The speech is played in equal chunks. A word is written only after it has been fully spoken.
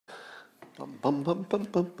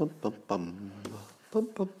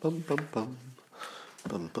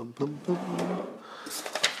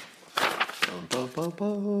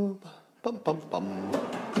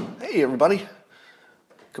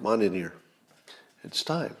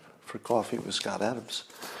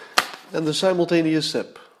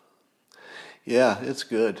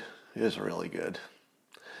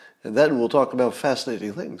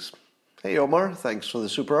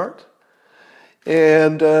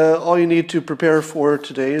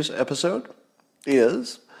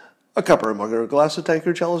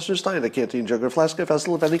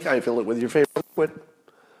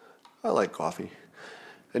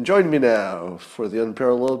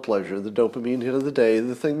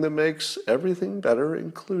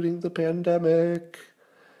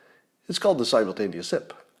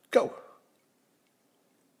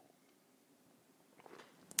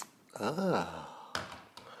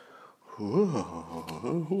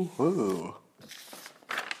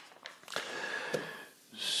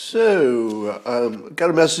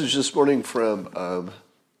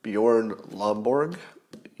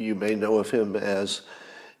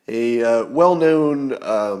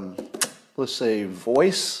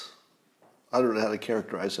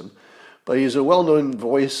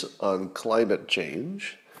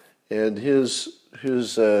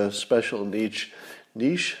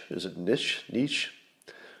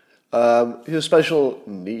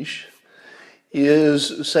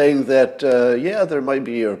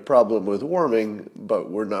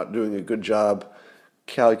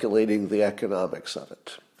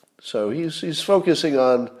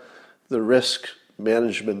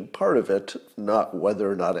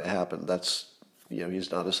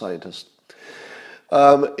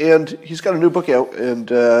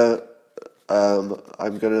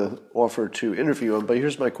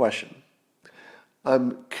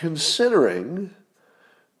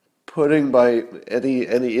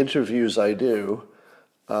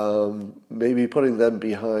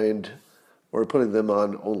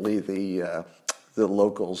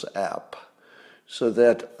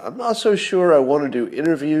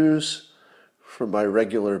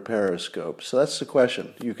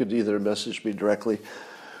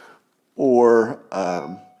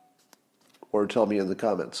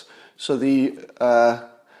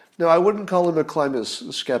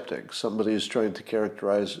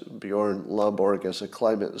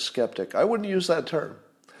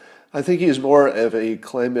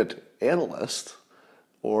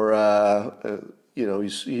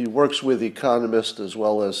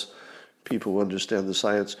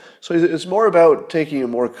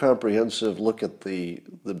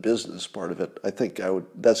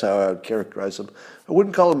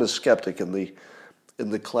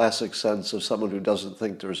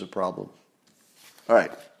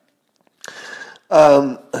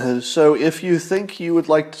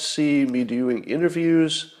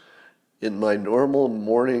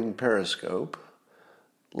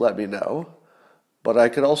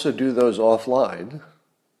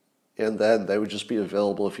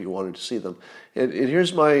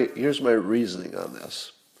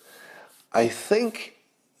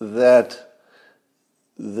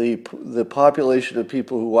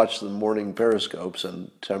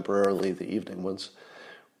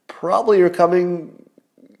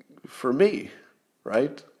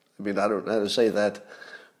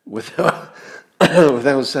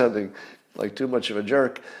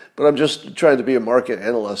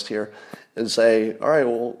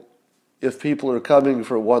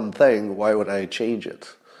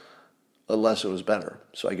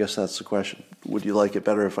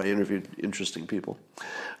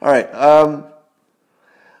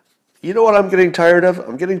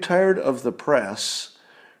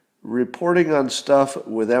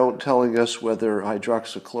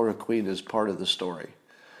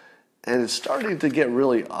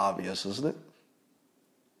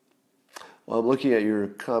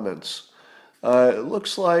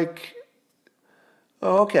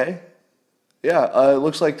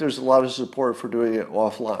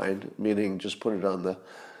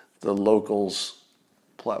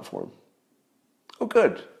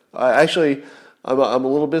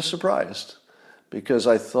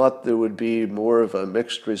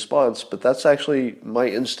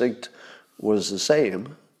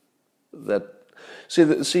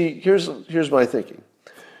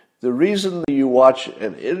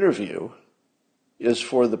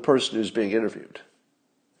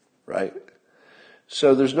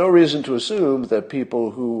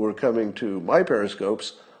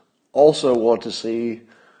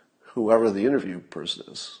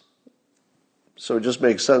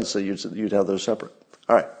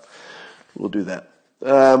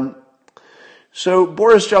So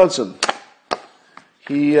Boris Johnson,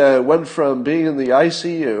 he went from being in the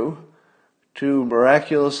ICU to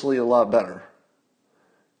miraculously a lot better.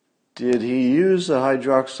 Did he use the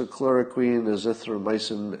hydroxychloroquine,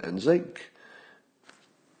 azithromycin, and zinc?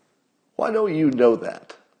 Why don't you know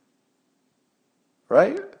that?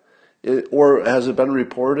 Right? Or has it been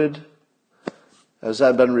reported? Has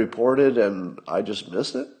that been reported and I just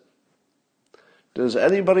missed it? Does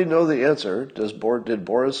anybody know the answer? Did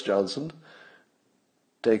Boris Johnson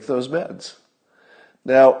take those meds?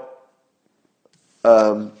 Now,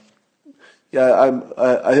 I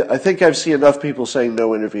think I've seen enough people saying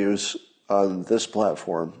no interviews on this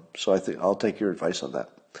platform, so I think I'll take your advice on that.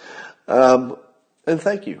 And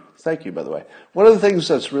thank you, by the way. One of the things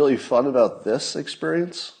that's really fun about this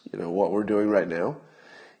experience, what we're doing right now,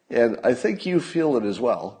 and I think you feel it as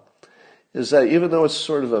well, is that even though it's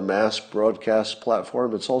sort of a mass broadcast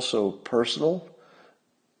platform, it's also personal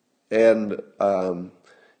and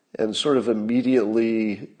sort of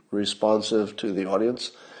immediately responsive to the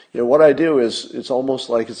audience. What I do is it's almost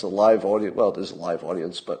like it's a live audience. Well, it is a live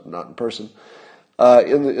audience, but not in person.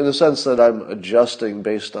 In the sense that I'm adjusting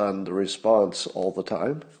based on the response all the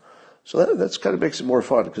time. So that's kind of makes it more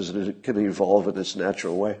fun because it can evolve in its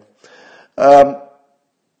natural way.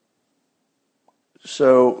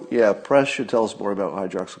 So yeah, press should tell us more about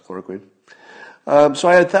hydroxychloroquine. So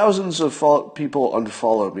I had thousands of people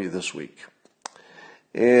unfollow me this week,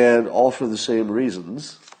 and all for the same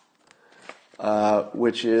reasons,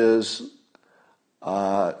 which is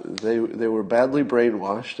they were badly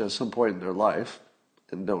brainwashed at some point in their life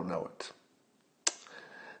and don't know it.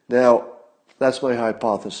 Now, that's my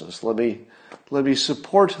hypothesis. Let me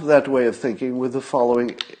support that way of thinking with the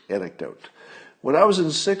following anecdote. When I was in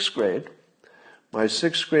 6th grade, my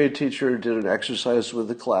 6th grade teacher did an exercise with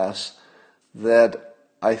the class that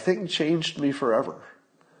I think changed me forever.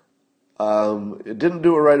 It didn't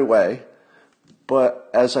do it right away,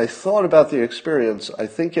 but as I thought about the experience, I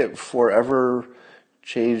think it forever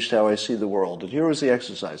changed how I see the world. And here was the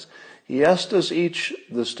exercise. He asked us each,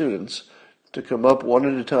 the students, to come up one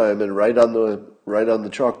at a time and write on the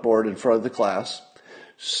chalkboard in front of the class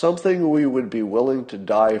something we would be willing to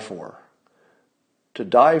die for. To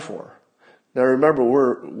die for. Now remember,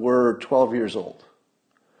 we're 12 years old.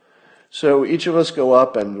 So each of us go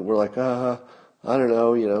up and we're like, I don't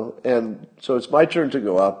know, And so it's my turn to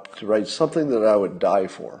go up to write something that I would die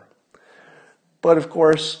for. But of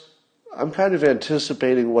course, I'm kind of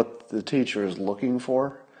anticipating what the teacher is looking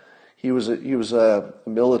for. He was a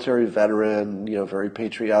military veteran, very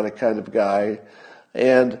patriotic kind of guy.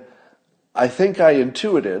 And I think I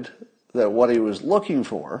intuited that what he was looking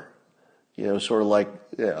for, sort of like,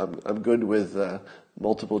 I'm good with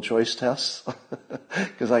multiple choice tests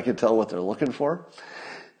because I can tell what they're looking for.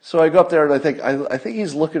 So I go up there and I think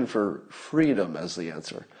he's looking for freedom as the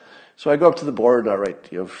answer. So I go up to the board and I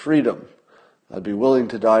write, freedom. I'd be willing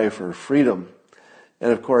to die for freedom.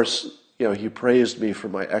 And of course, he praised me for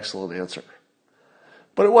my excellent answer.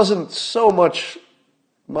 But it wasn't so much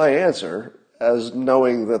my answer as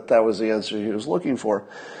knowing that that was the answer he was looking for.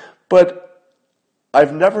 But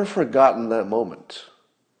I've never forgotten that moment.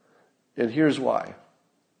 And here's why.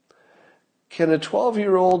 Can a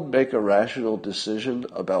 12-year-old make a rational decision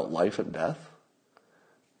about life and death?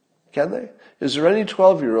 Can they? Is there any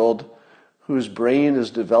 12-year-old whose brain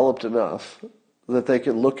is developed enough that they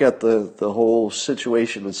can look at the whole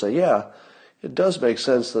situation and say, yeah, it does make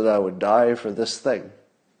sense that I would die for this thing?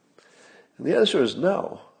 And the answer is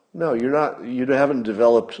no. No, you haven't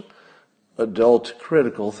developed adult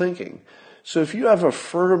critical thinking. So if you have a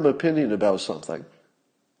firm opinion about something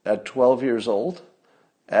at 12 years old,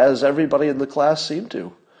 as everybody in the class seemed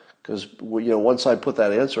to, because once I put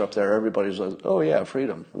that answer up there, everybody's like, oh yeah,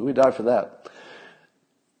 freedom, we die for that.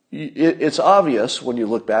 It's obvious when you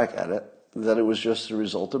look back at it that it was just the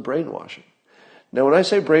result of brainwashing. Now, when I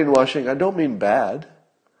say brainwashing, I don't mean bad,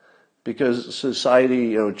 because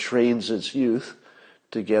society, trains its youth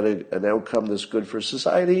to get an outcome that's good for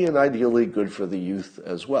society and ideally good for the youth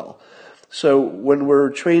as well. So when we're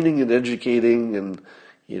training and educating and,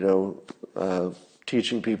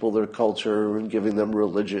 teaching people their culture and giving them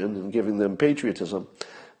religion and giving them patriotism,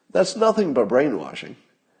 that's nothing but brainwashing,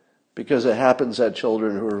 because it happens at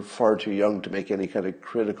children who are far too young to make any kind of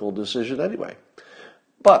critical decision anyway.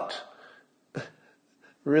 But,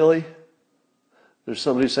 really? There's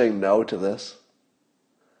somebody saying no to this?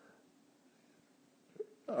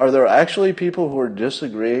 Are there actually people who are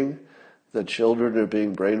disagreeing that children are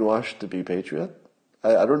being brainwashed to be patriot?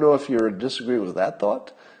 I don't know if you're disagreeing with that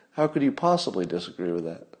thought. How could you possibly disagree with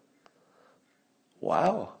that?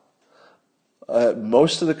 Wow.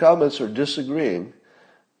 Most of the comments are disagreeing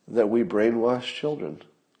that we brainwash children.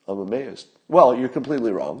 I'm amazed. Well, you're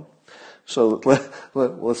completely wrong. So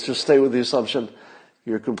let's just stay with the assumption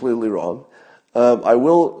you're completely wrong. I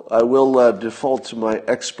will default to my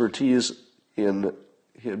expertise in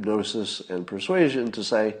hypnosis and persuasion to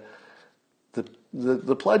say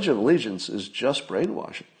the Pledge of Allegiance is just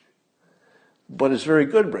brainwashing. But it's very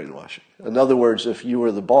good brainwashing. In other words, if you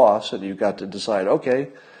were the boss and you got to decide, okay,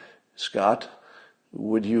 Scott,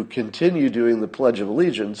 would you continue doing the Pledge of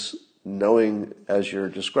Allegiance knowing, as you're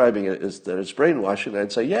describing it, is that it's brainwashing?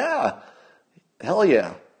 I'd say, yeah, hell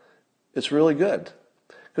yeah, it's really good.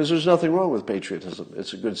 Because there's nothing wrong with patriotism.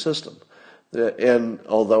 It's a good system. And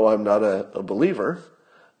although I'm not a believer,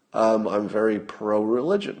 I'm very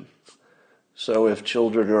pro-religion. So if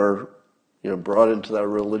children are brought into that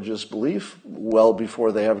religious belief well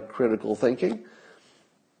before they have critical thinking,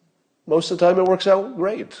 most of the time it works out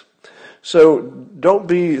great. So don't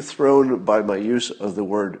be thrown by my use of the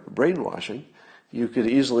word brainwashing. You could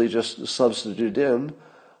easily just substitute in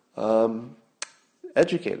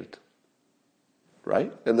educated,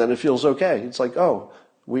 right? And then it feels okay. It's like, oh,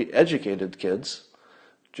 we educated kids.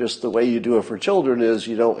 Just the way you do it for children is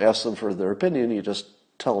you don't ask them for their opinion, you just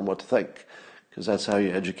tell them what to think. Because that's how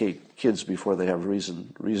you educate kids before they have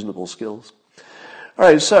reasonable skills. All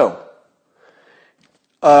right, so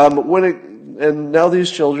and now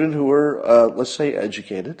these children who were, let's say,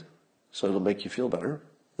 educated, so it'll make you feel better.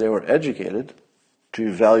 They were educated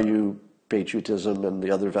to value patriotism and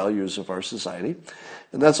the other values of our society,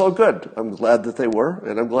 and that's all good. I'm glad that they were,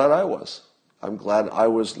 and I'm glad I was. I'm glad I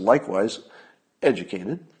was likewise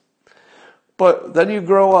educated. But then you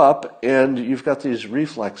grow up and you've got these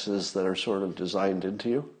reflexes that are sort of designed into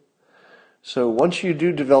you. So once you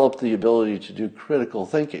do develop the ability to do critical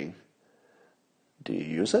thinking, do you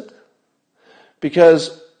use it?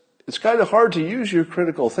 Because it's kind of hard to use your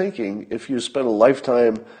critical thinking if you spend a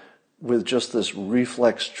lifetime with just this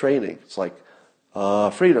reflex training. It's like,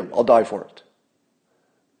 freedom, I'll die for it.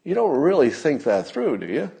 You don't really think that through, do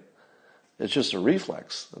you? It's just a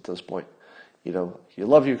reflex at this point. You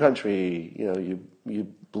love your country, you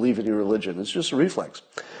believe in your religion. It's just a reflex.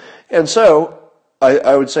 And so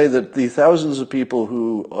I would say that the thousands of people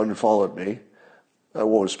who unfollowed me, I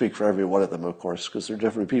won't speak for every one of them, of course, because they're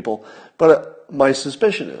different people, but my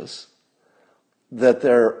suspicion is that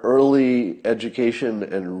their early education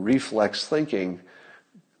and reflex thinking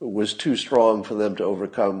was too strong for them to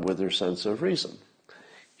overcome with their sense of reason.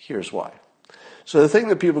 Here's why. So the thing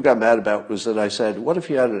that people got mad about was that I said, what if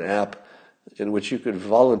you had an app in which you could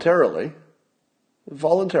voluntarily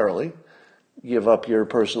give up your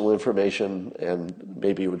personal information, and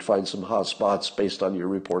maybe you would find some hot spots based on your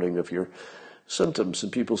reporting of your symptoms.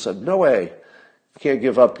 And people said, no way, you can't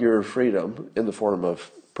give up your freedom in the form of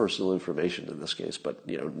personal information in this case, but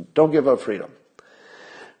don't give up freedom.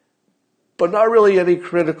 But not really any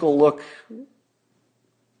critical look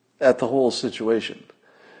at the whole situation.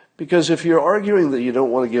 Because if you're arguing that you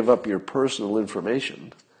don't want to give up your personal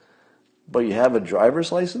information, but you have a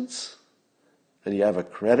driver's license, and you have a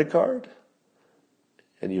credit card,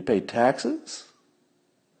 and you pay taxes,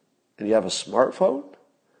 and you have a smartphone,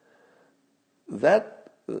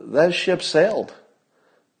 that ship sailed.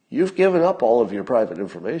 You've given up all of your private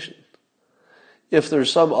information. If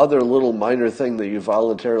there's some other little minor thing that you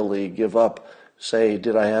voluntarily give up, say,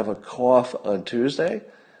 did I have a cough on Tuesday?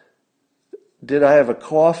 Did I have a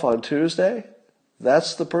cough on Tuesday?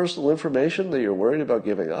 That's the personal information that you're worried about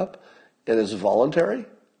giving up? And it's voluntary?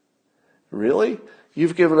 Really?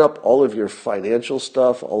 You've given up all of your financial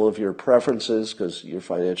stuff, all of your preferences, because your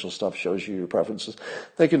financial stuff shows you your preferences.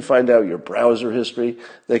 They can find out your browser history.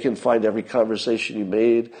 They can find every conversation you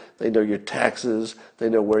made. They know your taxes. They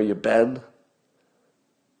know where you've been.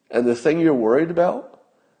 And the thing you're worried about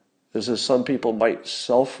is that some people might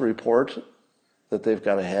self-report that they've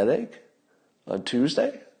got a headache on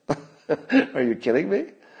Tuesday? Are you kidding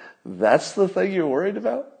me? That's the thing you're worried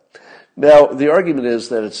about? Now, the argument is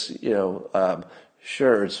that it's,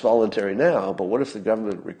 sure, it's voluntary now, but what if the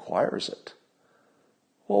government requires it?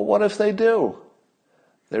 Well, what if they do?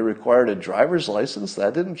 They required a driver's license.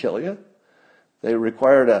 That didn't kill you. They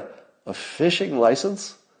required a fishing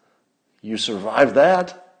license. You survived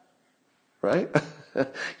that, right?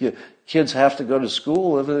 Kids have to go to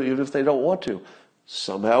school even if they don't want to.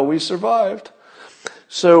 Somehow we survived.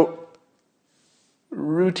 So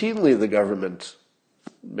routinely the government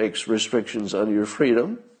makes restrictions on your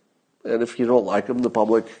freedom, and if you don't like them, the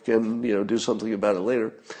public can do something about it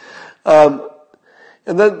later. But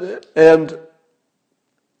the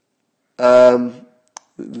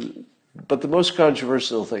most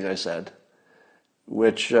controversial thing I said,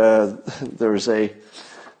 which there was a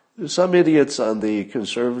Some idiots on the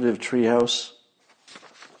conservative treehouse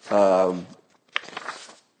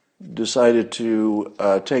decided to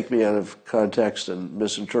take me out of context and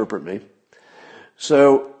misinterpret me.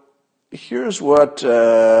 So here's what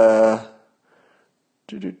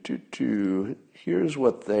here's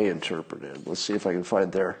what they interpreted. Let's see if I can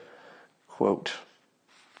find their quote.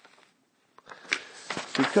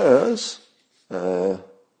 Because I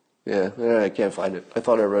can't find it. I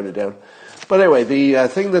thought I wrote it down. But anyway, the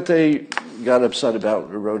thing that they got upset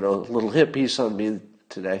about, or wrote a little hit piece on me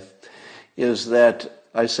today, is that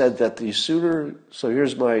I said that the sooner, so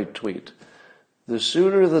here's my tweet, the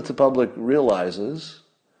sooner that the public realizes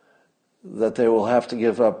that they will have to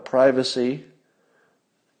give up privacy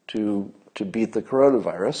to beat the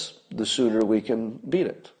coronavirus, the sooner we can beat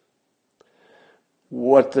it.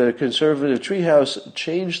 What the conservative treehouse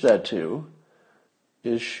changed that to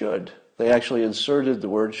is should. They actually inserted the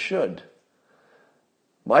word should.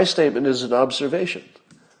 My statement is an observation.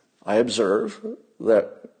 I observe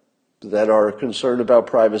that our concern about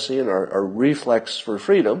privacy and our reflex for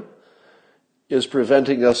freedom is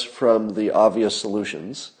preventing us from the obvious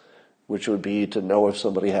solutions, which would be to know if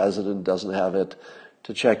somebody has it and doesn't have it,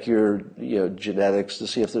 to check your genetics to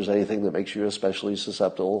see if there's anything that makes you especially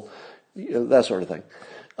susceptible, that sort of thing.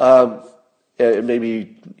 And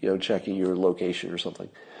maybe checking your location or something.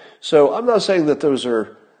 So I'm not saying that those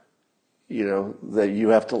are, that you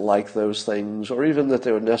have to like those things or even that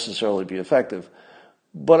they would necessarily be effective.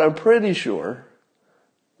 But I'm pretty sure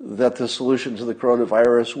that the solution to the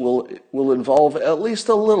coronavirus will involve at least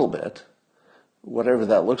a little bit, whatever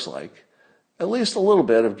that looks like, at least a little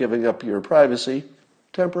bit of giving up your privacy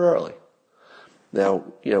temporarily. Now,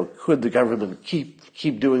 could the government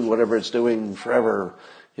keep doing whatever it's doing forever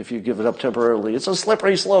if you give it up temporarily? It's a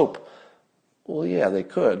slippery slope. Well, yeah, they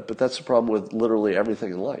could, but that's the problem with literally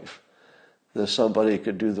everything in life. That somebody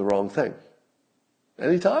could do the wrong thing.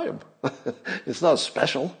 Anytime. It's not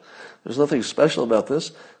special. There's nothing special about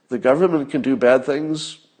this. The government can do bad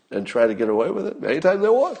things and try to get away with it anytime they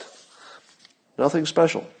want. Nothing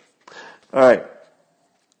special. All right.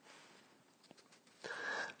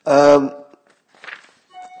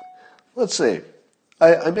 Let's see.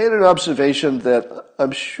 I made an observation that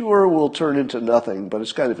I'm sure will turn into nothing, but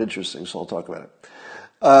it's kind of interesting, so I'll talk about it.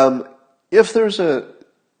 If there's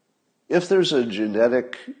a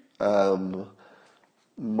genetic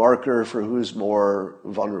marker for who's more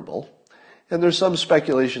vulnerable, and there's some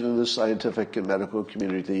speculation in the scientific and medical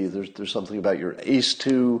community, there's something about your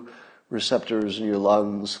ACE2 receptors in your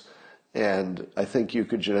lungs, and I think you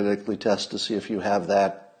could genetically test to see if you have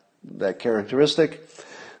that characteristic.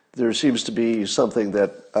 There seems to be something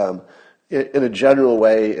that, in a general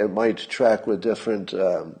way, it might track with different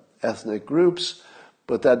ethnic groups,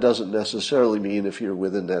 but that doesn't necessarily mean if you're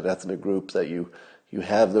within that ethnic group that you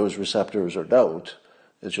have those receptors or don't.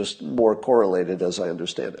 It's just more correlated as I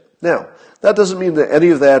understand it. Now, that doesn't mean that any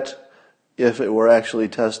of that, if it were actually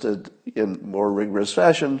tested in more rigorous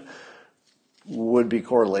fashion, would be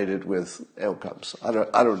correlated with outcomes. I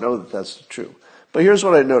don't know that that's true. But here's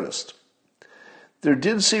what I noticed. There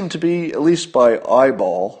did seem to be, at least by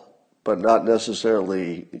eyeball, but not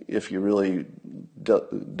necessarily if you really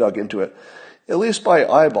dug into it, at least by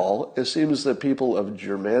eyeball, it seems that people of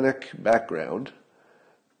Germanic background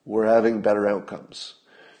were having better outcomes.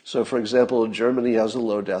 So, for example, Germany has a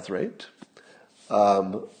low death rate.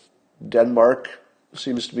 Denmark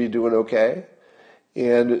seems to be doing okay.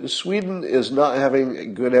 And Sweden is not having a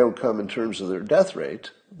good outcome in terms of their death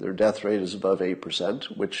rate. Their death rate is above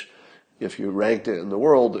 8%, which, if you ranked it in the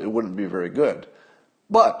world, it wouldn't be very good.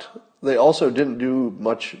 But they also didn't do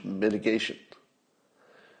much mitigation.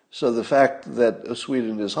 So the fact that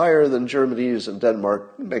Sweden is higher than Germany's and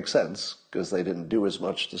Denmark makes sense, because they didn't do as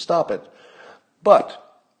much to stop it. But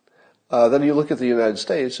then you look at the United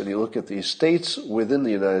States, and you look at the states within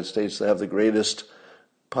the United States that have the greatest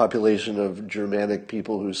population of Germanic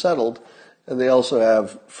people who settled, and they also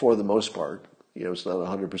have, for the most part, it's not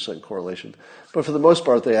 100% correlation, but for the most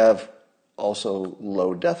part they have also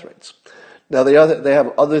low death rates. Now they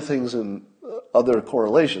have other things and other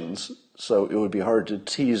correlations, so it would be hard to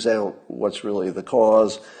tease out what's really the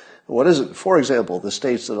cause, what isn't. For example, the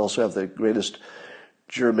states that also have the greatest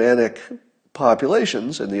Germanic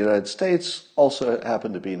populations in the United States also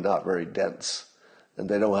happen to be not very dense, and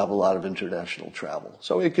they don't have a lot of international travel.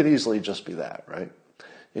 So it could easily just be that, right?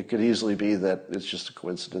 It could easily be that it's just a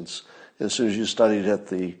coincidence. As soon as you studied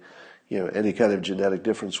it, any kind of genetic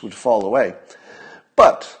difference would fall away.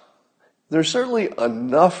 But there's certainly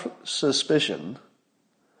enough suspicion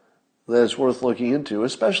that it's worth looking into,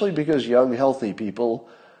 especially because young, healthy people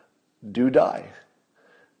do die.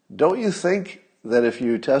 Don't you think that if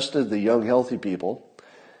you tested the young, healthy people,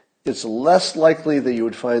 it's less likely that you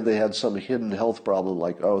would find they had some hidden health problem,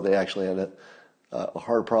 like, oh, they actually had a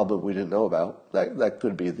heart problem we didn't know about. That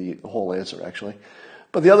could be the whole answer, actually.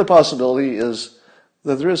 But the other possibility is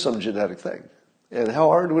that there is some genetic thing. And how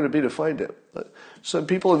hard would it be to find it? Some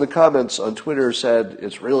people in the comments on Twitter said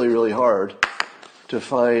it's really, really hard to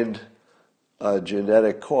find a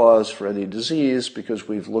genetic cause for any disease because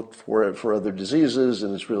we've looked for it for other diseases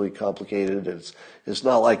and it's really complicated. It's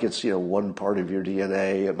not like it's, one part of your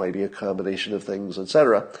DNA. It might be a combination of things,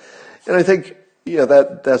 etc. And I think,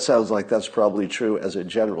 that sounds like that's probably true as a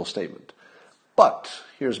general statement. But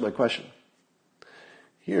here's my question.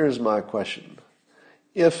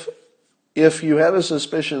 If you have a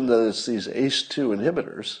suspicion that it's these ACE2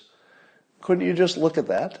 inhibitors, couldn't you just look at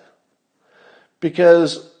that?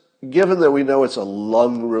 Because given that we know it's a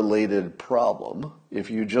lung-related problem, if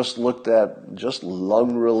you just looked at just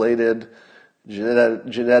lung-related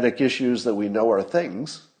genetic issues that we know are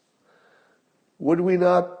things, would we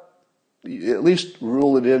not at least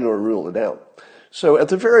rule it in or rule it out? So at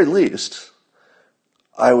the very least,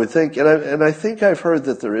 I would think, and I think I've heard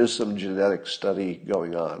that there is some genetic study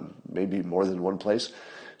going on, maybe more than one place.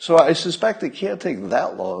 So I suspect it can't take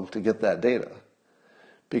that long to get that data.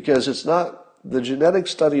 Because the genetic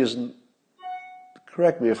study isn't,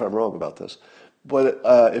 correct me if I'm wrong about this, but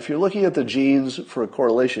if you're looking at the genes for a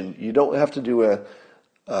correlation, you don't have to do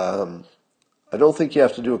I don't think you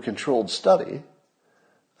have to do a controlled study.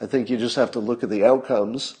 I think you just have to look at the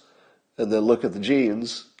outcomes and then look at the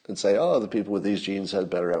genes and say, oh, the people with these genes had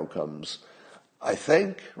better outcomes. I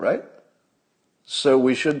think, right? So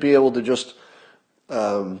we should be able to just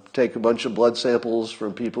take a bunch of blood samples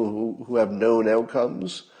from people who have known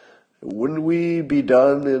outcomes. Wouldn't we be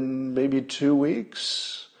done in maybe 2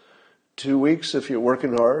 weeks? 2 weeks if you're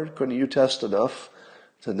working hard? Couldn't you test enough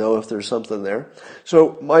to know if there's something there?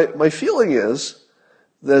 So my feeling is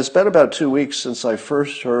that it's been about 2 weeks since I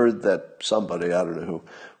first heard that somebody, I don't know who,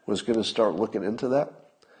 was going to start looking into that.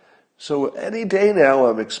 So any day now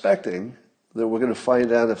I'm expecting that we're going to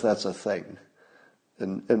find out if that's a thing.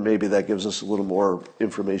 And maybe that gives us a little more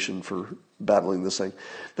information for battling this thing.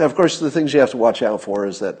 Now, of course, the things you have to watch out for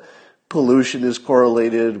is that pollution is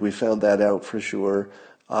correlated. We found that out for sure.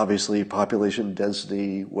 Obviously, population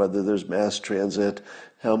density, whether there's mass transit,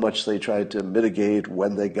 how much they tried to mitigate,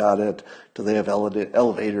 when they got it. Do they have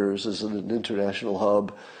elevators? Is it an international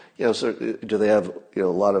hub? So do they have a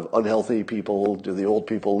lot of unhealthy people? Do the old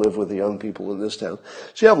people live with the young people in this town?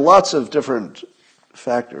 So you have lots of different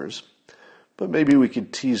factors, but maybe we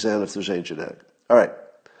could tease out if there's any genetic. All right.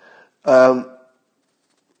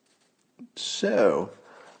 So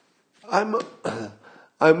I'm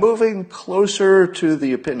moving closer to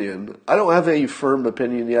the opinion. I don't have a firm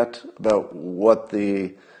opinion yet about what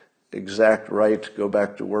the exact right go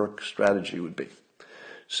back to work strategy would be.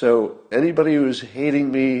 So anybody who's hating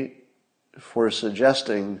me for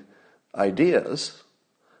suggesting ideas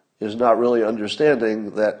is not really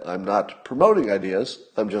understanding that I'm not promoting ideas.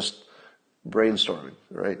 I'm just brainstorming,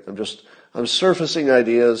 right? I'm surfacing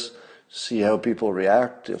ideas, see how people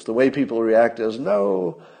react. If the way people react is,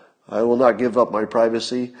 no, I will not give up my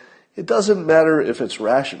privacy, it doesn't matter if it's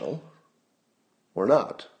rational or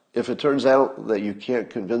not. If it turns out that you can't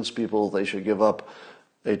convince people they should give up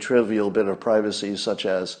a trivial bit of privacy, such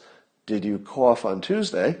as, did you cough on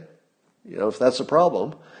Tuesday? If that's a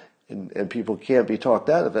problem, and people can't be talked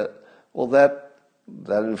out of it, well, that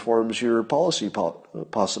informs your policy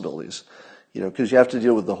possibilities. Because you have to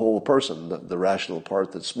deal with the whole person, the rational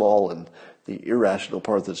part that's small and the irrational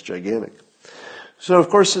part that's gigantic. So, of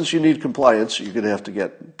course, since you need compliance, you're going to have to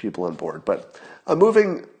get people on board. But I'm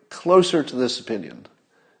moving closer to this opinion.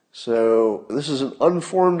 So this is an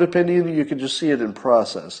unformed opinion. You can just see it in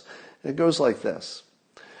process. It goes like this.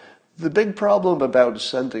 The big problem about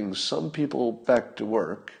sending some people back to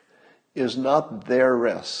work is not their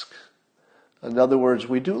risk. In other words,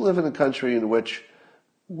 we do live in a country in which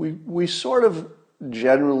we sort of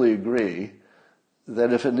generally agree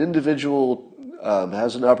that if an individual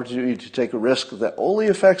has an opportunity to take a risk that only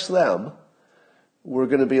affects them, we're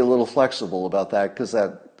going to be a little flexible about that because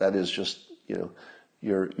that is just,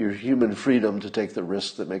 your human freedom to take the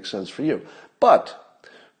risk that makes sense for you. But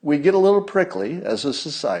we get a little prickly as a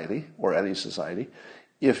society, or any society,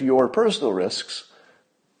 if your personal risks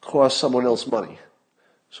cost someone else money.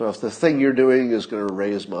 So if the thing you're doing is going to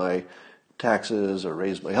raise my taxes or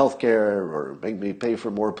raise my health care or make me pay for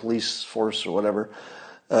more police force or whatever,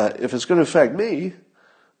 if it's going to affect me,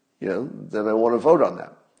 then I want to vote on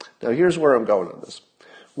that. Now here's where I'm going on this.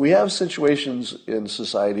 We have situations in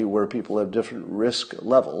society where people have different risk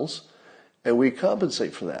levels, and we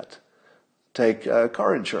compensate for that. take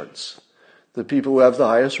car insurance. The people who have the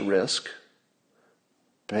highest risk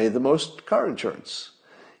pay the most car insurance.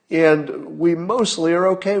 And we mostly are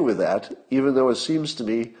okay with that, even though it seems to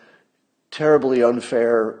me terribly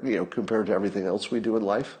unfair, compared to everything else we do in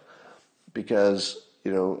life. Because,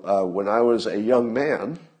 when I was a young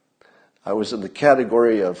man, I was in the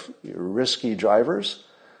category of risky drivers,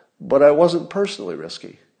 but I wasn't personally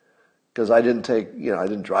risky. Because I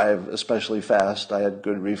didn't drive especially fast. I had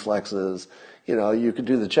good reflexes. You could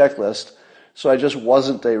do the checklist. So I just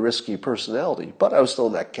wasn't a risky personality. But I was still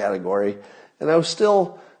in that category. And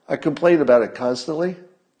I complain about it constantly.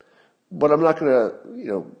 But I'm not going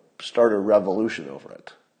to, start a revolution over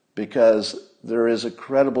it. Because there is a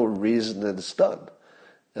credible reason that it's done.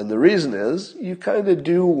 And the reason is you kind of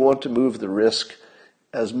do want to move the risk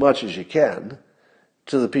as much as you can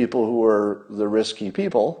to the people who are the risky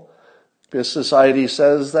people. Because society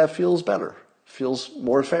says that feels better, feels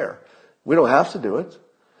more fair. We don't have to do it,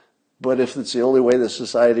 but if it's the only way that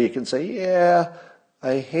society can say, yeah,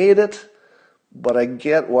 I hate it, but I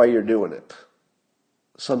get why you're doing it.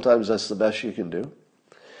 Sometimes that's the best you can do.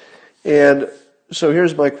 And so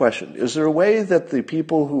here's my question. Is there a way that the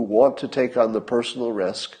people who want to take on the personal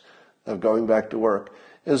risk of going back to work,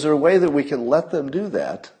 is there a way that we can let them do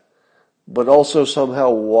that, but also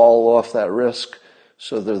somehow wall off that risk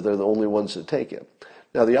so they're the only ones that take it?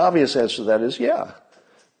 Now, the obvious answer to that is yeah,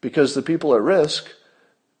 because the people at risk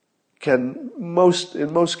in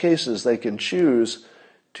most cases, they can choose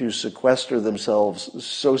to sequester themselves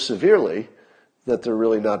so severely that they're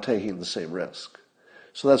really not taking the same risk.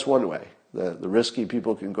 So that's one way. The risky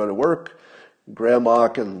people can go to work. Grandma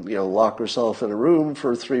can, lock herself in a room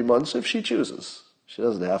for 3 months if she chooses. She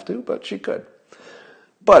doesn't have to, but she could.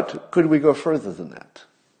 But could we go further than that?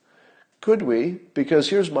 Could we? Because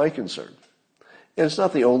here's my concern. And it's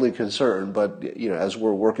not the only concern, but as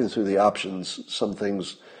we're working through the options, some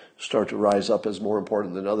things start to rise up as more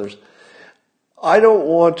important than others. I don't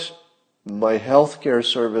want my healthcare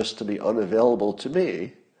service to be unavailable to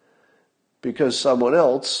me because someone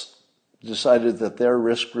else decided that their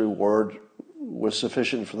risk reward was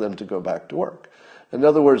sufficient for them to go back to work. In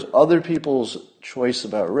other words, other people's choice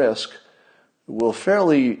about risk will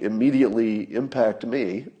fairly immediately impact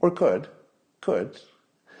me, or could,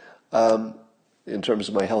 in terms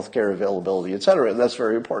of my healthcare availability, etc., and that's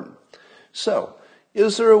very important. So,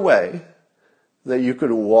 is there a way that you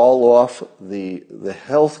could wall off the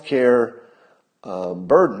healthcare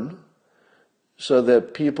burden so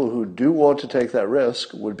that people who do want to take that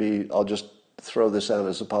risk would be, I'll just throw this out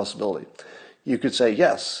as a possibility. You could say,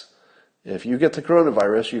 yes, if you get the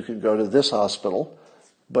coronavirus, you can go to this hospital,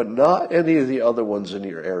 but not any of the other ones in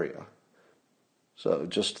your area. So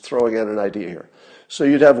just throwing out an idea here. So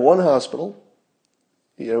you'd have one hospital,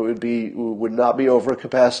 it would not be over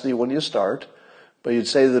capacity when you start, but you'd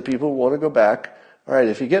say to the people who want to go back, all right,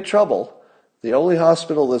 if you get trouble, the only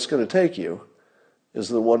hospital that's going to take you is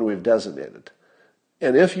the one we've designated.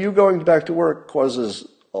 And if you going back to work causes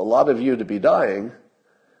a lot of you to be dying,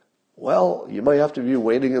 well, you might have to be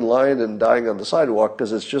waiting in line and dying on the sidewalk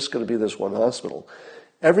because it's just going to be this one hospital.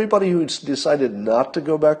 Everybody who's decided not to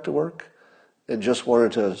go back to work and just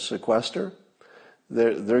wanted to sequester,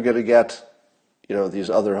 they're going to get, these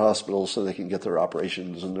other hospitals so they can get their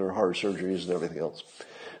operations and their heart surgeries and everything else.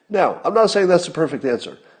 Now, I'm not saying that's the perfect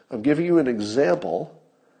answer. I'm giving you an example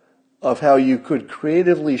of how you could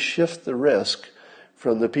creatively shift the risk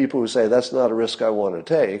from the people who say, that's not a risk I want to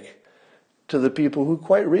take, to the people who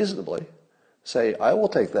quite reasonably say, I will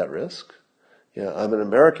take that risk. I'm an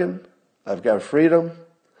American. I've got freedom.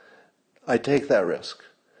 I take that risk.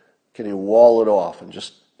 Can you wall it off and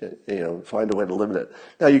just, find a way to limit it?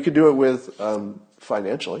 Now, you could do it with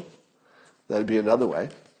financially. That'd be another way.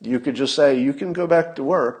 You could just say, you can go back to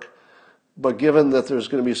work, but given that there's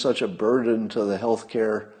going to be such a burden to the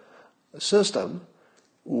healthcare system,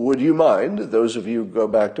 would you mind, those of you who go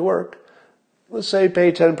back to work, let's say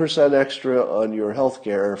pay 10% extra on your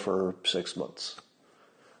healthcare for 6 months.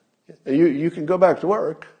 You can go back to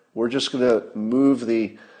work. We're just going to move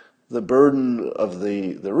the burden of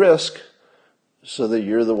the risk so that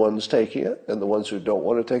you're the ones taking it, and the ones who don't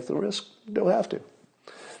want to take the risk don't have to.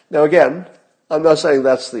 Now again, I'm not saying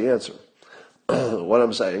that's the answer. What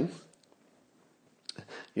I'm saying,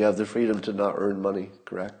 you have the freedom to not earn money,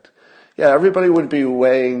 correct? Yeah, everybody would be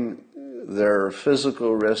weighing their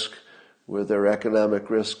physical risk with their economic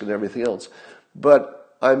risk and everything else.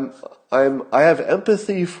 But I have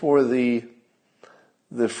empathy for the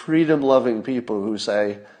freedom-loving people who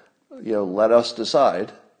say, let us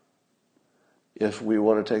decide if we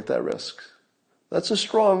want to take that risk. That's a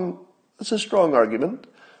strong argument,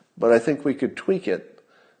 but I think we could tweak it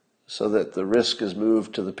so that the risk is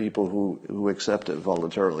moved to the people who accept it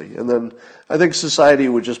voluntarily. And then I think society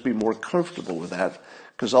would just be more comfortable with that,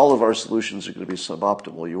 because all of our solutions are going to be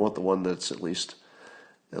suboptimal. You want the one that's at least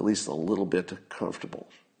a little bit comfortable.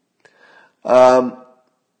 Let's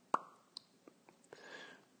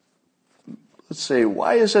say,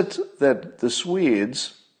 why is it that the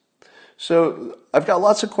Swedes... So I've got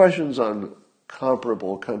lots of questions on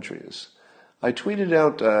comparable countries. I tweeted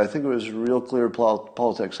out, I think it was Real Clear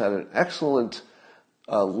Politics had an excellent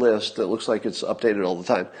list that looks like it's updated all the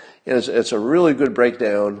time. And it's a really good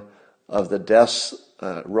breakdown of the deaths,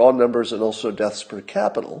 raw numbers, and also deaths per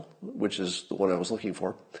capita, which is the one I was looking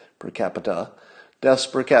for, per capita, deaths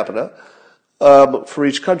per capita, for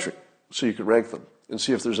each country. So you can rank them and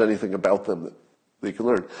see if there's anything about them that they can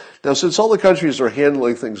learn. Now, since all the countries are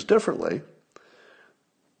handling things differently,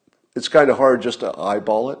 it's kind of hard just to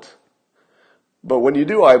eyeball it. But when you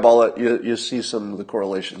do eyeball it, you see some of the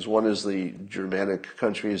correlations. One is the Germanic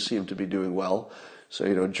countries seem to be doing well.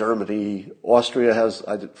 So, Germany, Austria has,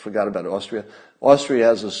 I forgot about Austria. Austria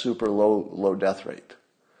has a super low death rate.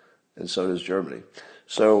 And so does Germany.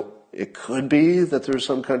 So it could be that there's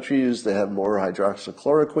some countries that have more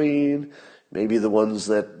hydroxychloroquine, maybe the ones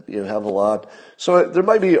that have a lot. So there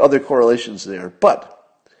might be other correlations there.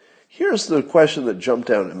 But here's the question that jumped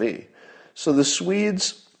out at me. So the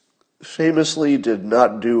Swedes famously did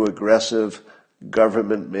not do aggressive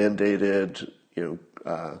government-mandated,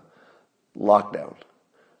 lockdown.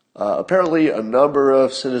 Apparently, a number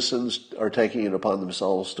of citizens are taking it upon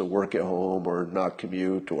themselves to work at home or not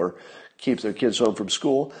commute or keep their kids home from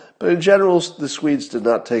school. But in general, the Swedes did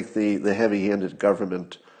not take the heavy-handed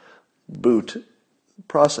government boot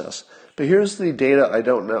process. But here's the data I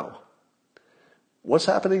don't know. What's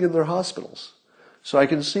happening in their hospitals? So I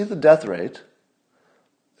can see the death rate.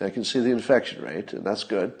 I can see the infection rate, and that's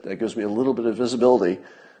good. That gives me a little bit of visibility.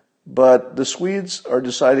 But the Swedes are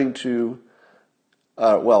deciding to,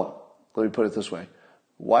 let me put it this way.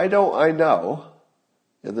 Why don't I know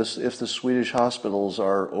if the Swedish hospitals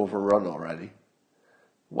are overrun already?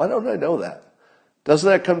 Why don't I know that? Doesn't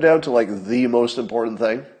that come down to the most important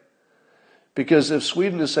thing? Because if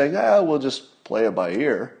Sweden is saying, we'll just play it by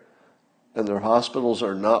ear, and their hospitals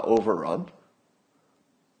are not overrun,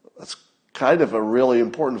 that's kind of a really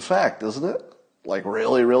important fact, isn't it?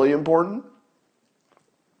 Really, really important.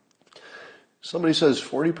 Somebody says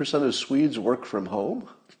 40% of Swedes work from home.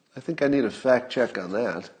 I think I need a fact check on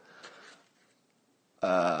that.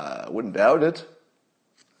 Wouldn't doubt it.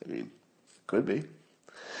 Could be.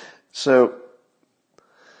 So,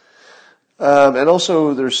 and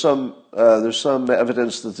also there's some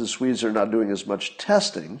evidence that the Swedes are not doing as much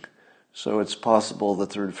testing, so it's possible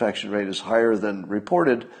that their infection rate is higher than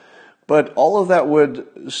reported. But all of that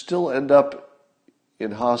would still end up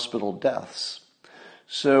in hospital deaths.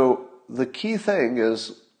 So the key thing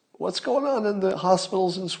is, what's going on in the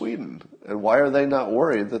hospitals in Sweden? And why are they not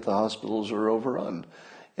worried that the hospitals are overrun?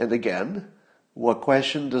 And again, what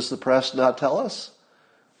question does the press not tell us?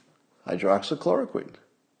 Hydroxychloroquine.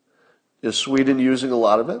 Is Sweden using a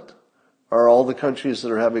lot of it? Are all the countries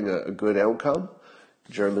that are having a good outcome,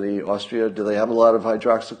 Germany, Austria, do they have a lot of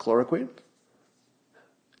hydroxychloroquine?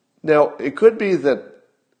 Now, it could be that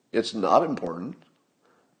it's not important,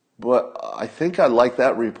 but I think I'd like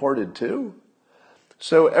that reported too.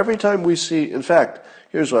 So every time we see, in fact,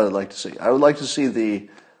 here's what I'd like to see. I would like to see the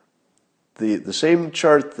same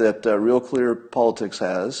chart that Real Clear Politics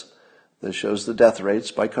has that shows the death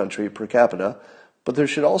rates by country per capita, but there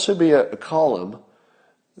should also be a column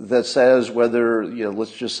that says whether,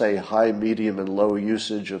 let's just say high, medium, and low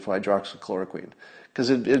usage of hydroxychloroquine. Because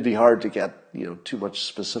it'd be hard to get, too much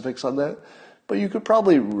specifics on that. But you could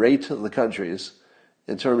probably rate the countries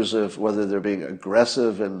in terms of whether they're being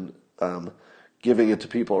aggressive and giving it to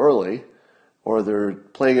people early, or they're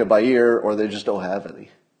playing it by ear, or they just don't have any.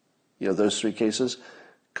 Those three cases.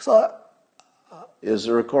 Because is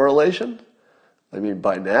there a correlation?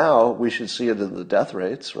 By now we should see it in the death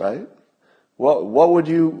rates, right? What would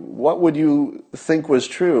you think was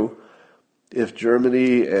true if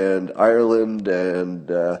Germany and Ireland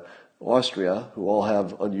and Austria, who all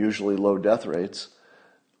have unusually low death rates,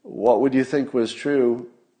 what would you think was true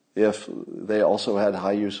if they also had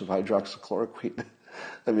high use of hydroxychloroquine?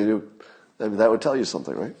 That would tell you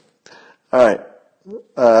something, right? All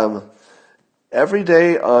right. Every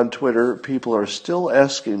day on Twitter, people are still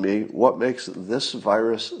asking me what makes this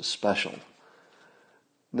virus special.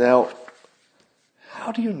 Now,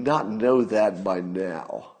 how do you not know that by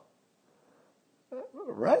now?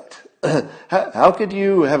 Right? How could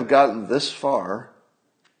you have gotten this far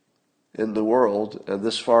in the world and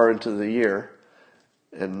this far into the year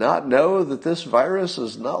and not know that this virus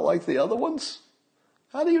is not like the other ones?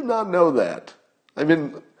 How do you not know that? I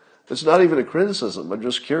mean, it's not even a criticism. I'm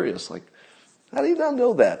just curious. Like, how do you not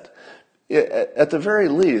know that? At the very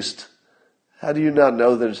least, how do you not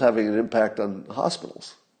know that it's having an impact on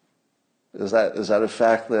hospitals? Is that a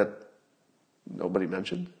fact that nobody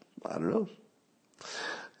mentioned? I don't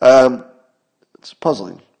know. It's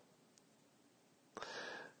puzzling.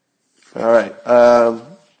 All right.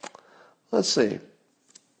 Let's see.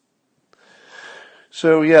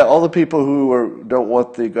 So yeah, all the people who don't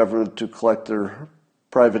want the government to collect their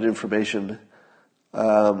private information,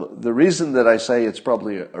 the reason that I say it's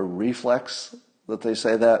probably a reflex that they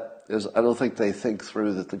say that is I don't think they think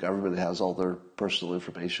through that the government has all their personal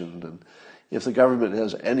information, and if the government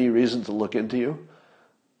has any reason to look into you,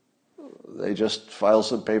 they just file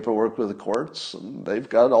some paperwork with the courts and they've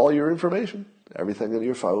got all your information, everything in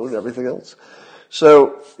your phone, everything else.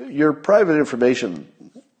 So your private information,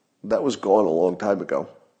 that was gone a long time ago.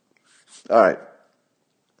 All right.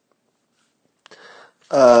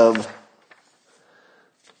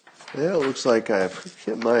 Yeah, it looks like I've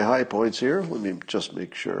hit my high points here. Let me just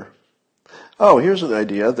make sure. Oh, here's an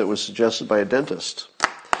idea that was suggested by a dentist.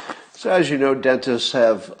 So as you know, dentists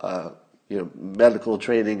have medical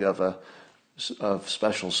training of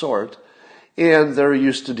special sort, and they're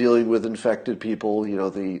used to dealing with infected people. You know,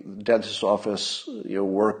 the dentist office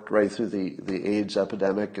worked right through the AIDS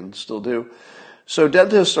epidemic and still do. So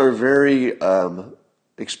dentists are very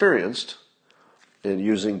experienced in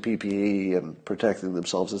using PPE and protecting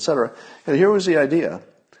themselves, etc. And here was the idea.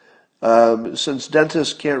 Since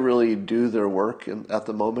dentists can't really do their work at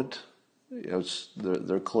the moment,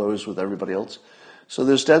 they're closed with everybody else. So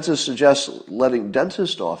this dentist suggests letting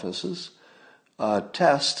dentist offices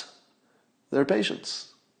test their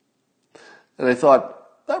patients. And I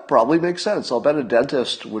thought, that probably makes sense. I'll bet a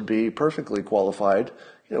dentist would be perfectly qualified,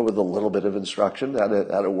 with a little bit of instruction, how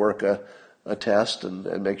to work a test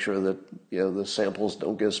and make sure that, the samples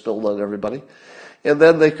don't get spilled on everybody. And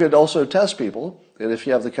then they could also test people. And if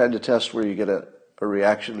you have the kind of test where you get a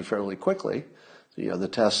reaction fairly quickly, the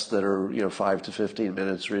tests that are, 5 to 15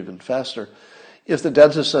 minutes or even faster, if the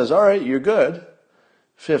dentist says, all right, you're good,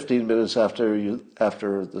 15 minutes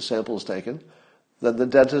after the sample is taken, then the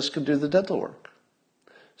dentist can do the dental work.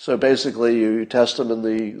 So basically you test them in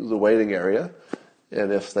the waiting area,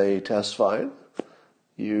 and if they test fine,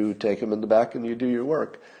 you take them in the back and you do your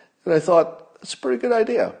work. And I thought, that's a pretty good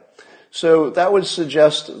idea. So that would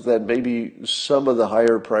suggest that maybe some of the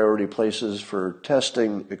higher priority places for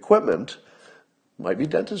testing equipment might be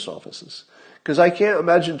dentist offices. Because I can't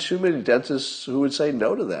imagine too many dentists who would say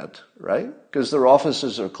no to that, right? Because their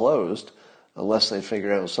offices are closed unless they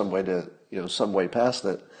figure out some way to, some way past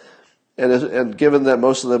it. And given that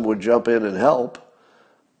most of them would jump in and help,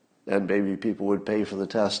 and maybe people would pay for the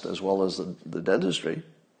test as well as the dentistry,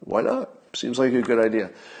 why not? Seems like a good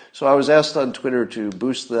idea. So I was asked on Twitter to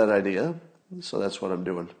boost that idea, so that's what I'm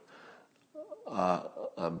doing.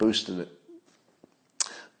 I'm boosting it.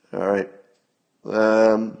 All right.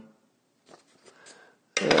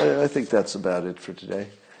 I think that's about it for today.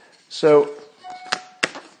 So,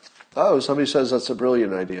 somebody says that's a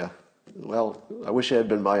brilliant idea. Well, I wish it had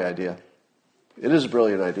been my idea. It is a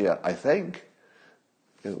brilliant idea, I think.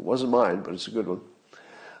 It wasn't mine, but it's a good one.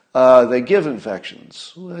 They give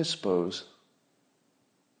infections, I suppose.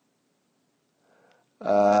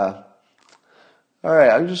 All right,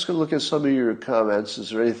 I'm just going to look at some of your comments.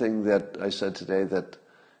 Is there anything that I said today that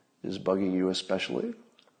is bugging you especially?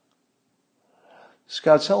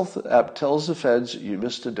 Scott's Health app tells the feds you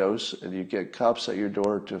missed a dose and you get cops at your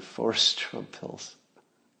door to force Trump pills.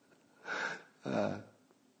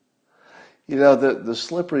 The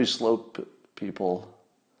slippery slope people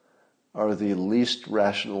are the least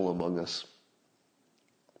rational among us.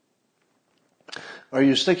 Are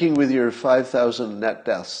you sticking with your 5,000 net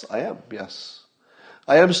deaths? I am, yes.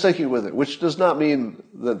 I am sticking with it, which does not mean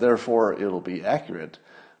that therefore it'll be accurate.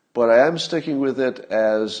 But I am sticking with it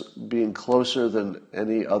as being closer than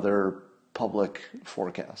any other public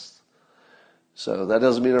forecast. So that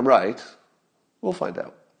doesn't mean I'm right. We'll find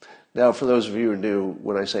out. Now, for those of you who are new,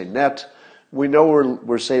 when I say net, we know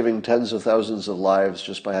we're saving tens of thousands of lives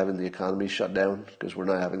just by having the economy shut down because we're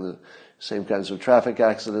not having the same kinds of traffic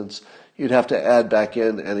accidents. You'd have to add back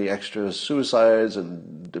in any extra suicides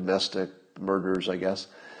and domestic murders, I guess.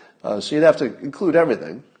 So you'd have to include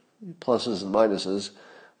everything, pluses and minuses.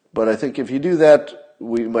 But I think if you do that,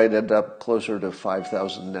 we might end up closer to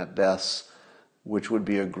 5,000 net deaths, which would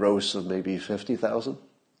be a gross of maybe 50,000.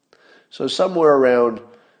 So somewhere around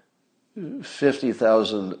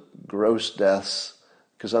 50,000 gross deaths,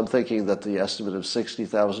 because I'm thinking that the estimate of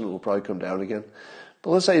 60,000 will probably come down again.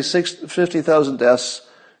 But let's say 50,000 deaths,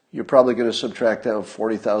 you're probably going to subtract down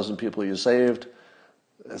 40,000 people you saved.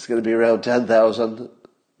 That's going to be around 10,000.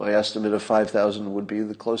 My estimate of 5,000 would be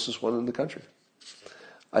the closest one in the country,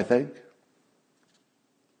 I think.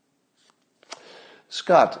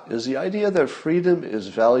 Scott, is the idea that freedom is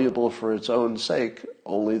valuable for its own sake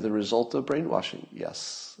only the result of brainwashing?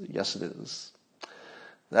 Yes. Yes, it is.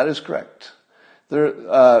 That is correct.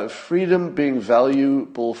 Freedom being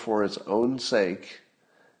valuable for its own sake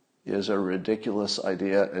is a ridiculous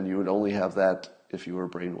idea, and you would only have that if you were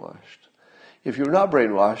brainwashed. If you were not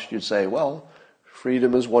brainwashed, you'd say, well,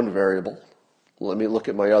 freedom is one variable. Let me look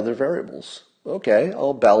at my other variables. Okay,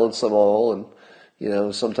 I'll balance them all, and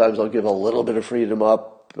sometimes I'll give a little bit of freedom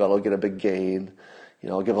up, but I'll get a big gain.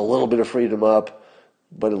 I'll give a little bit of freedom up,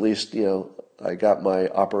 but at least, I got my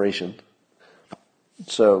operation.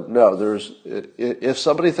 So, no, if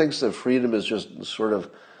somebody thinks that freedom is just sort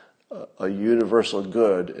of a universal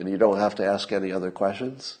good and you don't have to ask any other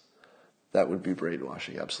questions, that would be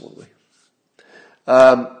brainwashing, absolutely.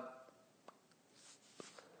 Does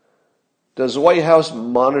the White House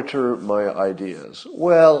monitor my ideas?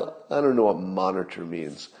 Well, I don't know what monitor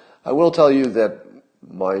means. I will tell you that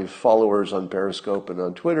my followers on Periscope and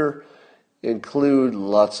on Twitter include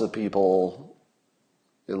lots of people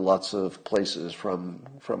in lots of places from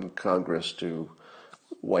Congress to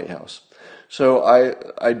White House. So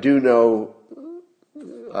I do know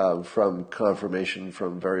from confirmation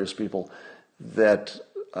from various people that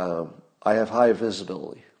I have high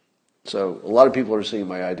visibility. So a lot of people are seeing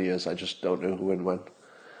my ideas. I just don't know who and when.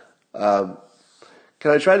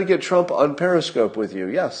 Can I try to get Trump on Periscope with you?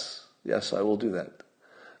 Yes. Yes, I will do that.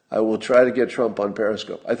 I will try to get Trump on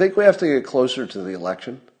Periscope. I think we have to get closer to the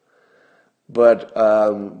election. But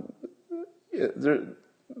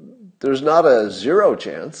there's not a zero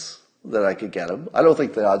chance that I could get him. I don't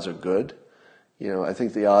think the odds are good. I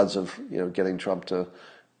think the odds of getting Trump to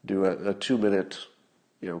do a 2-minute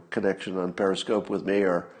connection on Periscope with me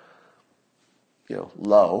are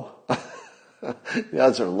low. The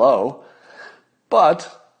odds are low,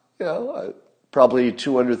 but probably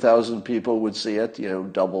 200,000 people would see it.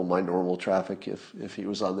 Double my normal traffic if he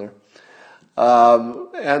was on there,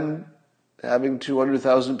 and having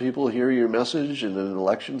 200,000 people hear your message in an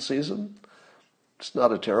election season, it's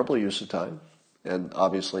not a terrible use of time. And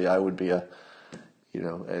obviously, I would be an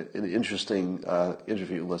interesting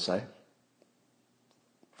interview, let's say.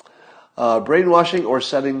 Brainwashing or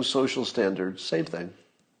setting social standards, same thing.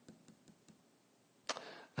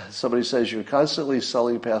 Somebody says you're constantly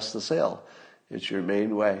selling past the sale. It's your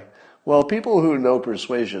main way. Well, people who know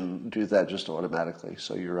persuasion do that just automatically,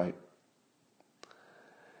 so you're right.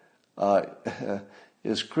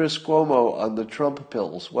 Is Chris Cuomo on the Trump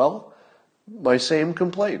pills? Well, my same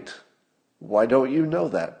complaint. Why don't you know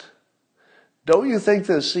that? Don't you think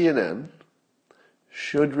that CNN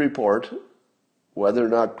should report whether or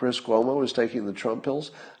not Chris Cuomo is taking the Trump pills?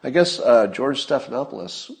 I guess George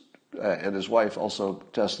Stephanopoulos and his wife also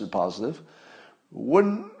tested positive.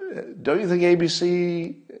 Don't you think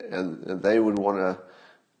ABC and they would want to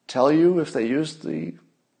tell you if they used the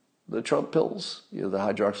Trump pills, the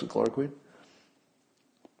hydroxychloroquine?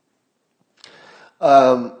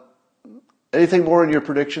 Anything more in your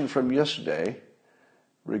prediction from yesterday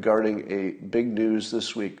regarding a big news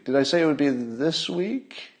this week? Did I say it would be this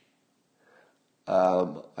week?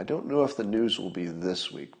 I don't know if the news will be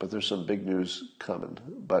this week, but there's some big news coming,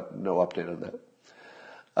 but no update on that.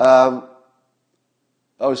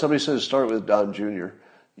 Somebody says start with Don Jr.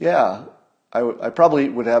 Yeah, I probably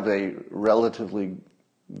would have a relatively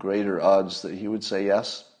greater odds that he would say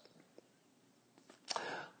yes.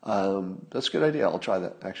 That's a good idea. I'll try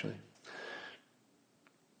that, actually.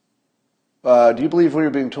 Do you believe we are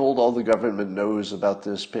being told all the government knows about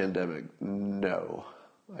this pandemic? No,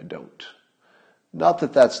 I don't. Not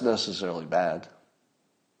that that's necessarily bad.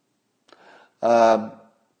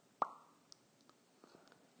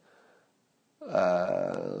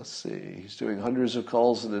 Let's see. He's doing hundreds of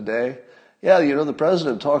calls in a day. Yeah, the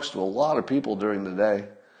president talks to a lot of people during the day.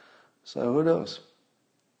 So who knows?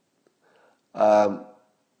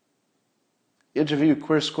 Interview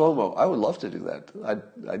Chris Cuomo. I would love to do that.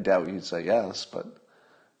 I doubt you'd say yes, but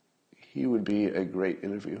he would be a great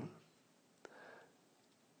interview.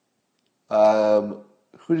 Who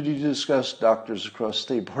did you discuss doctors across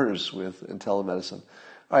state borders with in telemedicine?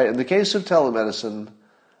 All right, in the case of telemedicine,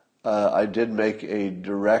 I did make a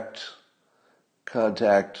direct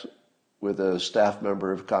contact with a staff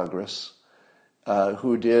member of Congress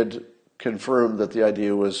who did confirm that the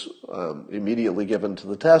idea was immediately given to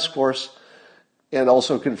the task force and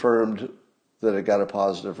also confirmed that it got a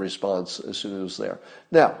positive response as soon as it was there.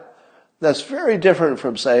 Now, That's very different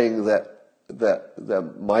from saying that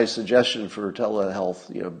my suggestion for telehealth,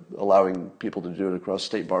 allowing people to do it across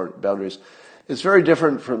state boundaries, it's very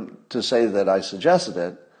different from to say that I suggested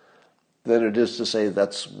it than it is to say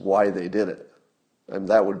that's why they did it. And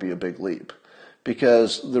that would be a big leap.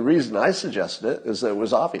 Because the reason I suggested it is that it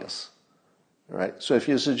was obvious. Right? So if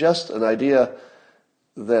you suggest an idea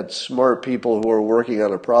that smart people who are working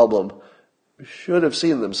on a problem should have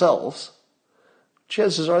seen themselves,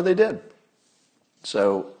 chances are they did.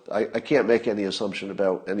 So I can't make any assumption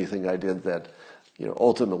about anything I did that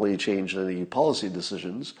ultimately changed any policy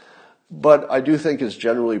decisions. But I do think it's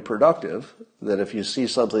generally productive that if you see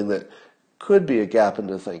something that could be a gap in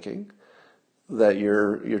the thinking, that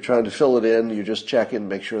you're trying to fill it in, you just check in,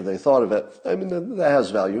 make sure they thought of it. I mean, that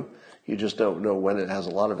has value. You just don't know when it has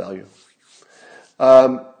a lot of value.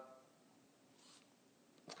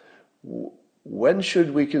 When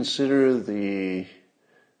should we consider the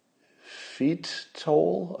feet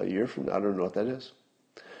toll? A year from now? I don't know what that is.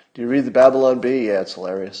 Do you read the Babylon Bee? Yeah, it's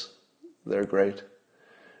hilarious. They're great.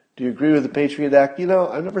 Do you agree with the Patriot Act?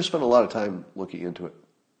 I've never spent a lot of time looking into it.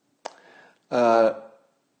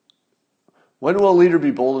 When will a leader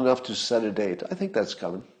be bold enough to set a date? I think that's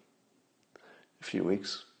coming. A few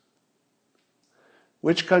weeks.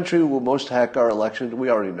 Which country will most hack our election? We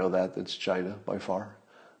already know that. It's China, by far.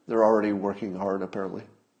 They're already working hard, apparently.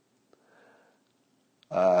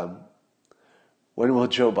 When will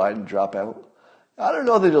Joe Biden drop out? I don't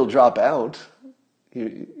know that he'll drop out.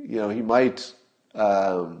 He might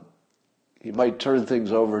turn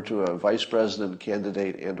things over to a vice president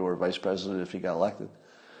candidate and/or vice president if he got elected.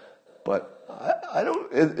 But I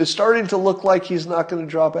don't. It's starting to look like he's not going to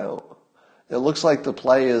drop out. It looks like the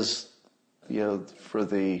play is, for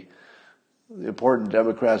the important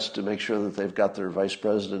Democrats to make sure that they've got their vice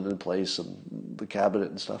president in place and the cabinet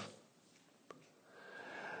and stuff.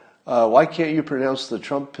 Why can't you pronounce the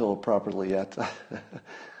Trump pill properly yet?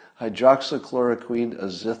 Hydroxychloroquine,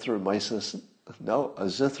 azithromycin. No,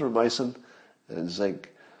 azithromycin and zinc.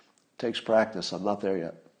 Takes practice. I'm not there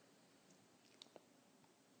yet.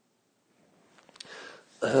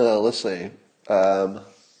 Let's see.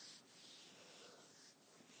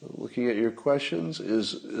 Looking at your questions,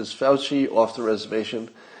 is Fauci off the reservation?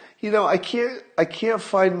 I can't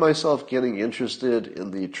find myself getting interested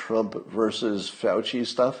in the Trump versus Fauci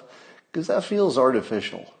stuff because that feels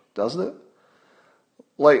artificial, doesn't it?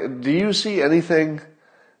 Like, do you see anything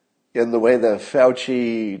in the way that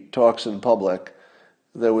Fauci talks in public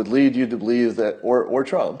that would lead you to believe that, or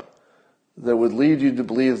Trump, that would lead you to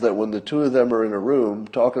believe that when the two of them are in a room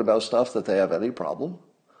talking about stuff that they have any problem?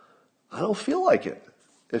 I don't feel like it.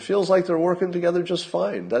 It feels like they're working together just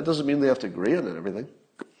fine. That doesn't mean they have to agree on everything.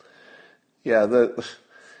 Yeah,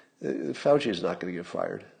 Fauci's not going to get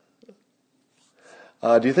fired.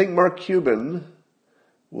 Do you think Mark Cuban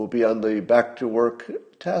will be on the Back to Work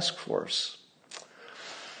task force?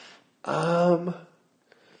 Yeah,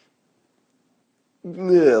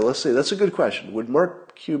 let's see. That's a good question. Would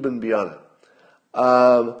Mark Cuban be on it?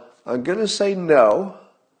 I'm going to say no,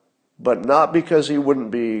 but not because he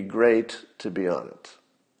wouldn't be great to be on it.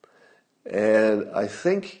 And I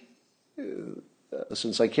think,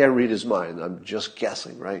 since I can't read his mind, I'm just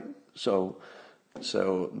guessing, right? So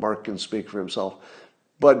Mark can speak for himself.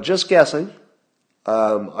 But just guessing,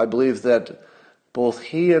 I believe that both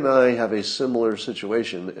he and I have a similar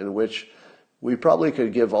situation in which we probably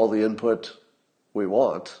could give all the input we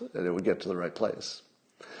want and it would get to the right place.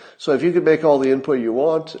 So if you could make all the input you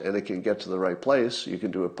want and it can get to the right place, you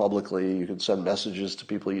can do it publicly, you can send messages to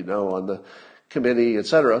people you know on the committee,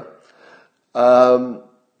 etc.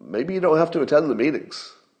 Maybe you don't have to attend the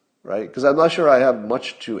meetings, right? Because I'm not sure I have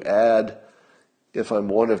much to add if I'm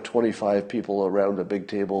one of 25 people around a big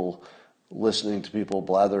table listening to people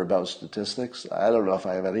blather about statistics. I don't know if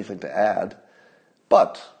I have anything to add.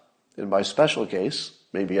 But in my special case,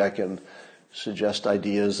 maybe I can suggest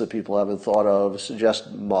ideas that people haven't thought of,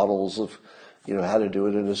 suggest models of, how to do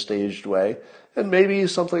it in a staged way. And maybe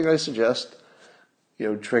something I suggest,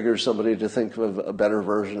 triggers somebody to think of a better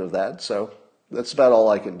version of that. So that's about all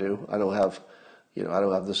I can do. I don't have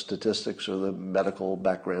the statistics or the medical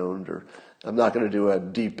background, or I'm not going to do a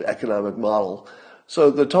deep economic model. So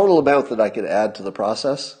the total amount that I could add to the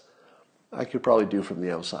process, I could probably do from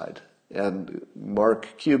the outside. And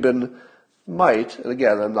Mark Cuban might, and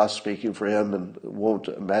again, I'm not speaking for him and won't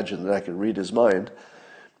imagine that I can read his mind,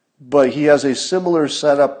 but he has a similar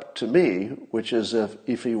setup to me, which is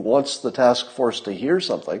if he wants the task force to hear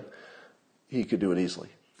something, he could do it easily.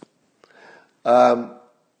 Let's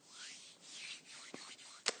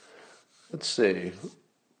see.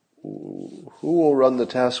 Who will run the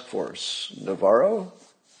task force? Navarro?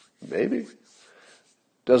 Maybe.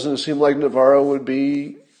 Doesn't it seem like Navarro would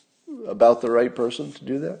be about the right person to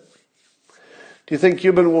do that? Do you think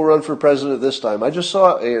Cuban will run for president this time? I just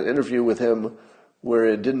saw an interview with him where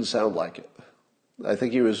it didn't sound like it. I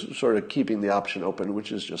think he was sort of keeping the option open,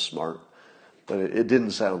 which is just smart. But it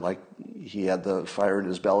didn't sound like he had the fire in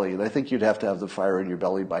his belly. And I think you'd have to have the fire in your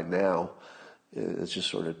belly by now. It's just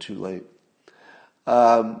sort of too late.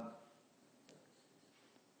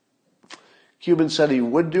 Cuban said he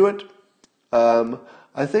would do it.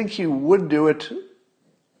 I think he would do it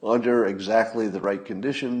under exactly the right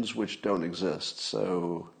conditions, which don't exist.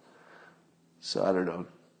 So I don't know.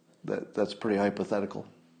 That's pretty hypothetical.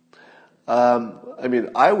 I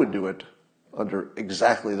mean, I would do it under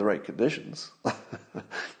exactly the right conditions.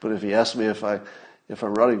 But if he asked me if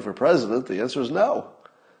I'm running for president, the answer is no.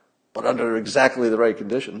 But under exactly the right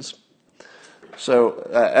conditions. So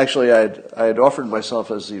actually, I had offered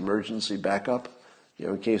myself as the emergency backup,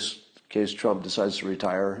 in case Trump decides to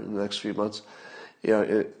retire in the next few months.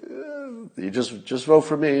 You just vote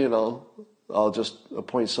for me, and I'll just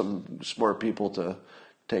appoint some smart people to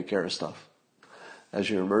take care of stuff as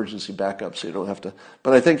your emergency backup, so you don't have to.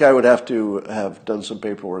 But I think I would have to have done some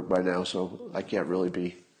paperwork by now, so I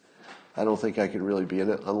don't think I can really be in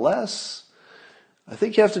it unless, I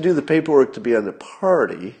think you have to do the paperwork to be on the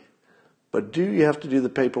party, but do you have to do the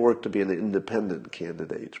paperwork to be an independent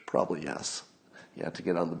candidate? Probably yes. You have to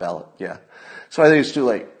get on the ballot, yeah. So I think it's too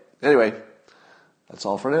late. Anyway, that's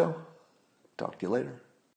all for now. Talk to you later.